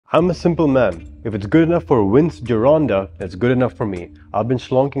I'm a simple man. If it's good enough for Vince Gironda, it's good enough for me. I've been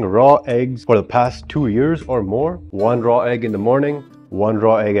slonking raw eggs for the past 2 years or more. One raw egg in the morning, one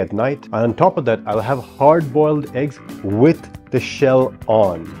raw egg at night. And on top of that, I'll have hard-boiled eggs with the shell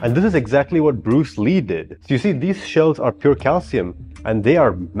on. And this is exactly what Bruce Lee did. So you see, these shells are pure calcium and they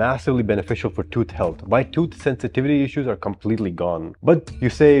are massively beneficial for tooth health. My tooth sensitivity issues are completely gone. But you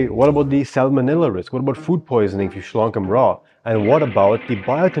say, what about the salmonella risk? What about food poisoning if you slonk them raw? And what about the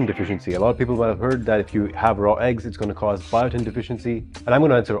biotin deficiency? A lot of people might have heard that if you have raw eggs, it's going to cause biotin deficiency. And I'm going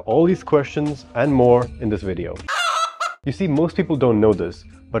to answer all these questions and more in this video. You see, most people don't know this,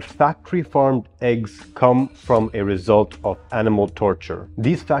 but factory farmed eggs come from a result of animal torture.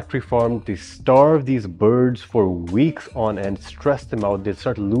 These factory farmed, they starve these birds for weeks on end, stress them out, they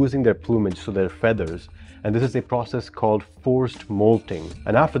start losing their plumage, so their feathers. And this is a process called forced molting.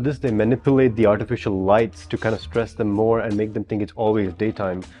 And after this, they manipulate the artificial lights to kind of stress them more and make them think it's always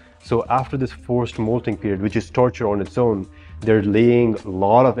daytime. So after this forced molting period, which is torture on its own, they're laying a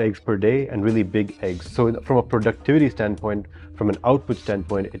lot of eggs per day and really big eggs. So from a productivity standpoint, from an output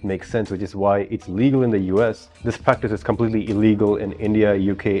standpoint, it makes sense, which is why it's legal in the US. This practice is completely illegal in India,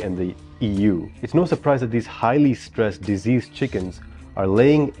 UK, and the EU. It's no surprise that these highly stressed, diseased chickens are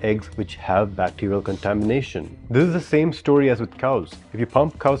laying eggs which have bacterial contamination. This is the same story as with cows. If you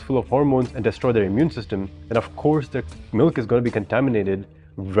pump cows full of hormones and destroy their immune system, then of course their milk is going to be contaminated,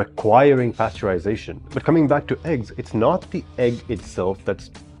 requiring pasteurization. But coming back to eggs, it's not the egg itself that's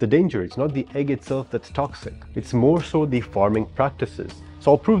the danger. It's not the egg itself that's toxic. It's more so the farming practices.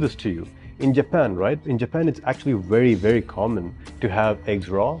 So I'll prove this to you. In Japan, right? In Japan, it's actually very, very common to have eggs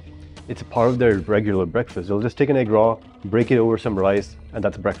raw. It's a part of their regular breakfast. They'll just take an egg raw, break it over some rice, and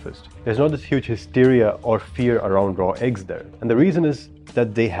that's breakfast. There's not this huge hysteria or fear around raw eggs there. And the reason is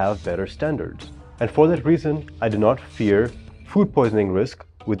that they have better standards. And for that reason, I do not fear food poisoning risk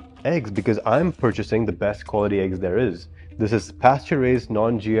with eggs because I'm purchasing the best quality eggs there is. This is pasture-raised,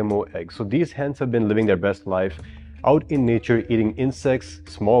 non-GMO eggs. So these hens have been living their best life out in nature, eating insects,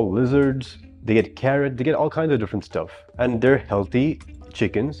 small lizards. They get carrot, they get all kinds of different stuff. And they're healthy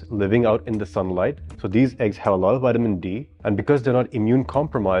chickens living out in the sunlight. So these eggs have a lot of vitamin D, and because they're not immune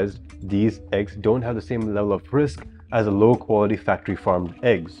compromised, these eggs don't have the same level of risk as a low quality factory farmed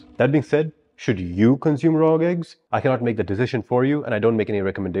eggs. That being said, should you consume raw eggs? I cannot make the decision for you, and I don't make any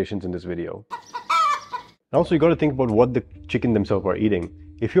recommendations in this video. Also, you got to think about what the chicken themselves are eating.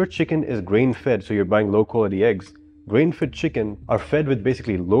 If your chicken is grain fed, so you're buying low quality eggs, grain fed chicken are fed with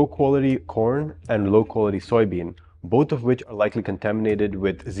basically low quality corn and low quality soybean, both of which are likely contaminated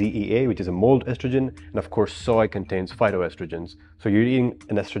with ZEA, which is a mold estrogen, and of course soy contains phytoestrogens. So you're eating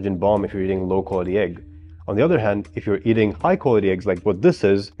an estrogen bomb if you're eating low quality egg. On the other hand, if you're eating high quality eggs like what this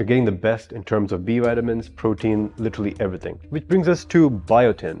is, you're getting the best in terms of B vitamins, protein, literally everything. Which brings us to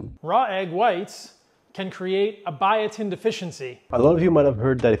biotin. Raw egg whites can create a biotin deficiency. A lot of you might have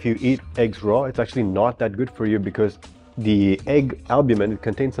heard that if you eat eggs raw, it's actually not that good for you because the egg albumin, it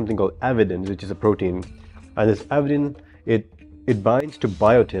contains something called avidin, which is a protein. And this avidin, it binds to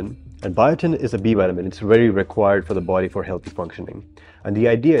biotin, and biotin is a B vitamin. It's very required for the body for healthy functioning. And the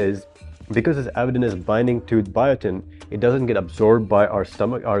idea is, because this avidin is binding to biotin, it doesn't get absorbed by our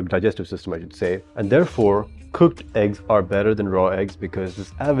stomach, our digestive system, I should say. And therefore, cooked eggs are better than raw eggs because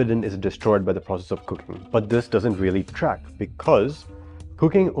this avidin is destroyed by the process of cooking. But this doesn't really track because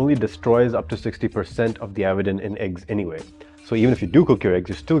cooking only destroys up to 60% of the avidin in eggs anyway. So even if you do cook your eggs,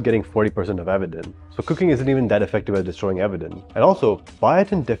 you're still getting 40% of avidin. So cooking isn't even that effective at destroying avidin. And also,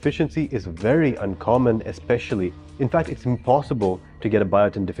 biotin deficiency is very uncommon, especially, in fact, it's impossible to get a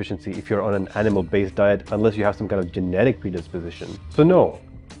biotin deficiency if you're on an animal-based diet unless you have some kind of genetic predisposition. So no,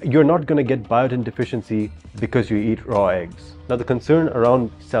 you're not going to get biotin deficiency because you eat raw eggs. Now the concern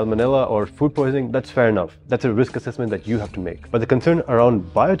around salmonella or food poisoning, that's fair enough. That's a risk assessment that you have to make. But the concern around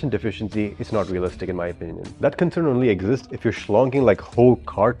biotin deficiency is not realistic in my opinion. That concern only exists if you're slonking like whole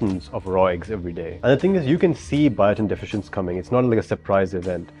cartons of raw eggs every day. And the thing is, you can see biotin deficiency coming. It's not like a surprise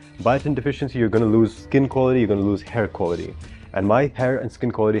event. Biotin deficiency, you're going to lose skin quality, you're going to lose hair quality. And my hair and skin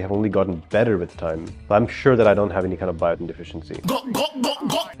quality have only gotten better with time. So I'm sure that I don't have any kind of biotin deficiency.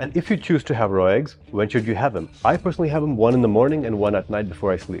 And if you choose to have raw eggs, when should you have them? I personally have them one in the morning and one at night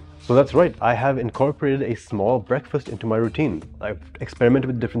before I sleep. So that's right, I have incorporated a small breakfast into my routine. I've experimented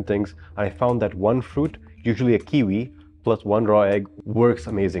with different things and I found that one fruit, usually a kiwi, plus one raw egg works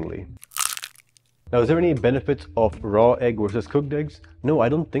amazingly. Now, is there any benefits of raw egg versus cooked eggs? No, I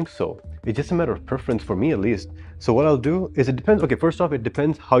don't think so. It's just a matter of preference for me at least. So what I'll do is it depends. Okay, first off, it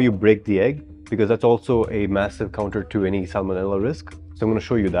depends how you break the egg, because that's also a massive counter to any salmonella risk. So I'm going to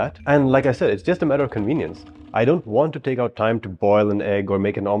show you that. And like I said, it's just a matter of convenience. I don't want to take out time to boil an egg or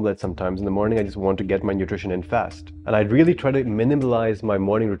make an omelette sometimes in the morning. I just want to get my nutrition in fast. And I really try to minimalize my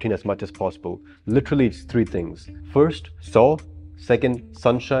morning routine as much as possible. Literally, it's 3 things. First, salt. Second,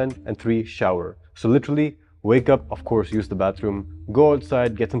 sunshine. And 3, shower. So literally, wake up, of course, use the bathroom, go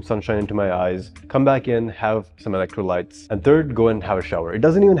outside, get some sunshine into my eyes, come back in, have some electrolytes. And third, go and have a shower. It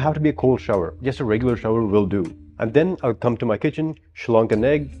doesn't even have to be a cold shower. Just a regular shower will do. And then I'll come to my kitchen, shlonk an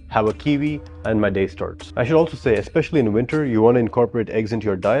egg, have a kiwi, and my day starts. I should also say, especially in winter, you want to incorporate eggs into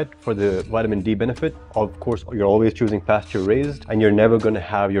your diet for the vitamin D benefit. Of course, you're always choosing pasture raised, and you're never going to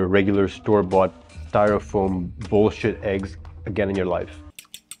have your regular store-bought styrofoam bullshit eggs again in your life.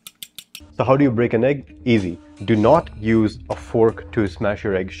 So how do you break an egg? Easy. Do not use a fork to smash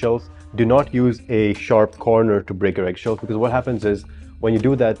your eggshells. Do not use a sharp corner to break your eggshells, because what happens is when you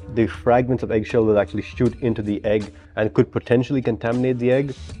do that, the fragments of eggshell will actually shoot into the egg and could potentially contaminate the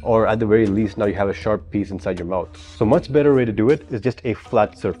egg, or at the very least, now you have a sharp piece inside your mouth. So much better way to do it is just a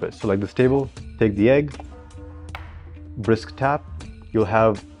flat surface. So like this table, take the egg, brisk tap, you'll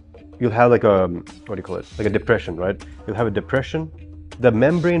have like a, what do you call it? Like a depression, right? You'll have a depression. The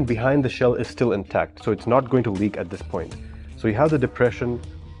membrane behind the shell is still intact, so it's not going to leak at this point. So you have the depression,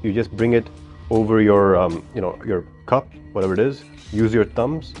 you just bring it over your, your cup, whatever it is. Use your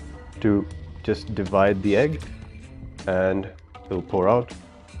thumbs to just divide the egg and it'll pour out.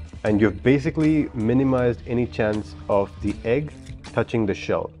 And you've basically minimized any chance of the egg touching the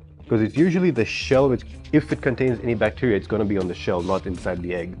shell. Because it's usually the shell which, if it contains any bacteria, it's going to be on the shell, not inside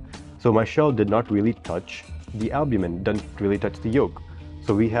the egg. So my shell did not really touch the albumin, didn't really touch the yolk.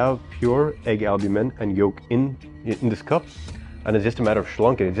 So we have pure egg albumin and yolk in this cup, and it's just a matter of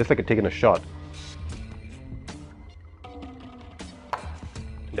shlonking. It's just like taking a shot.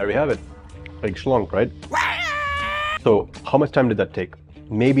 There we have it. Egg shlonk, right? So how much time did that take?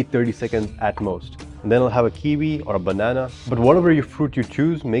 Maybe 30 seconds at most. And then I'll have a kiwi or a banana. But whatever your fruit you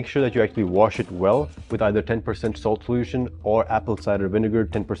choose, make sure that you actually wash it well with either 10% salt solution or apple cider vinegar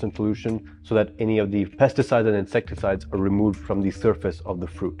 10% solution, so that any of the pesticides and insecticides are removed from the surface of the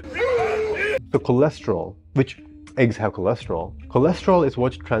fruit. So cholesterol, which eggs have cholesterol. Cholesterol is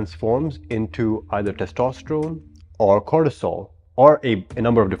what transforms into either testosterone or cortisol, or a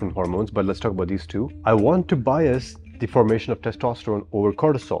number of different hormones, but let's talk about these 2. I want to bias the formation of testosterone over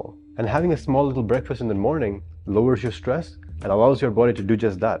cortisol. And having a small little breakfast in the morning lowers your stress and allows your body to do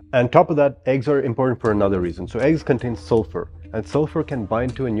just that. And on top of that, eggs are important for another reason. So eggs contain sulfur, and sulfur can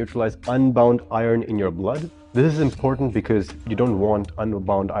bind to and neutralize unbound iron in your blood. This is important because you don't want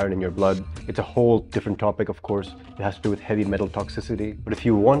unbound iron in your blood. It's a whole different topic, of course. It has to do with heavy metal toxicity. But if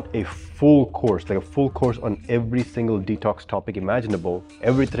you want a full course, like a full course on every single detox topic imaginable,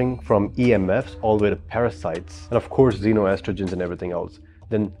 everything from EMFs all the way to parasites, and of course xenoestrogens and everything else,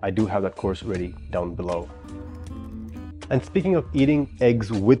 then I do have that course ready down below. And speaking of eating eggs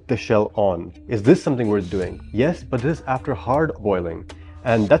with the shell on, is this something worth doing? Yes, but this is after hard boiling.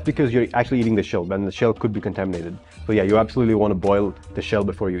 And that's because you're actually eating the shell, and the shell could be contaminated. So yeah, you absolutely want to boil the shell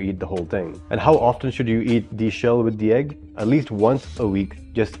before you eat the whole thing. And how often should you eat the shell with the egg? At least once a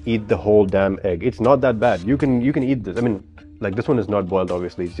week, just eat the whole damn egg. It's not that bad. You can eat this. I mean, like this one is not boiled,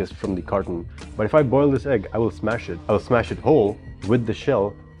 obviously, it's just from the carton. But if I boil this egg, I will smash it. I will smash it whole with the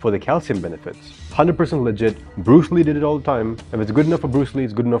shell for the calcium benefits. 100% legit. Bruce Lee did it all the time. If it's good enough for Bruce Lee,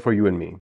 it's good enough for you and me.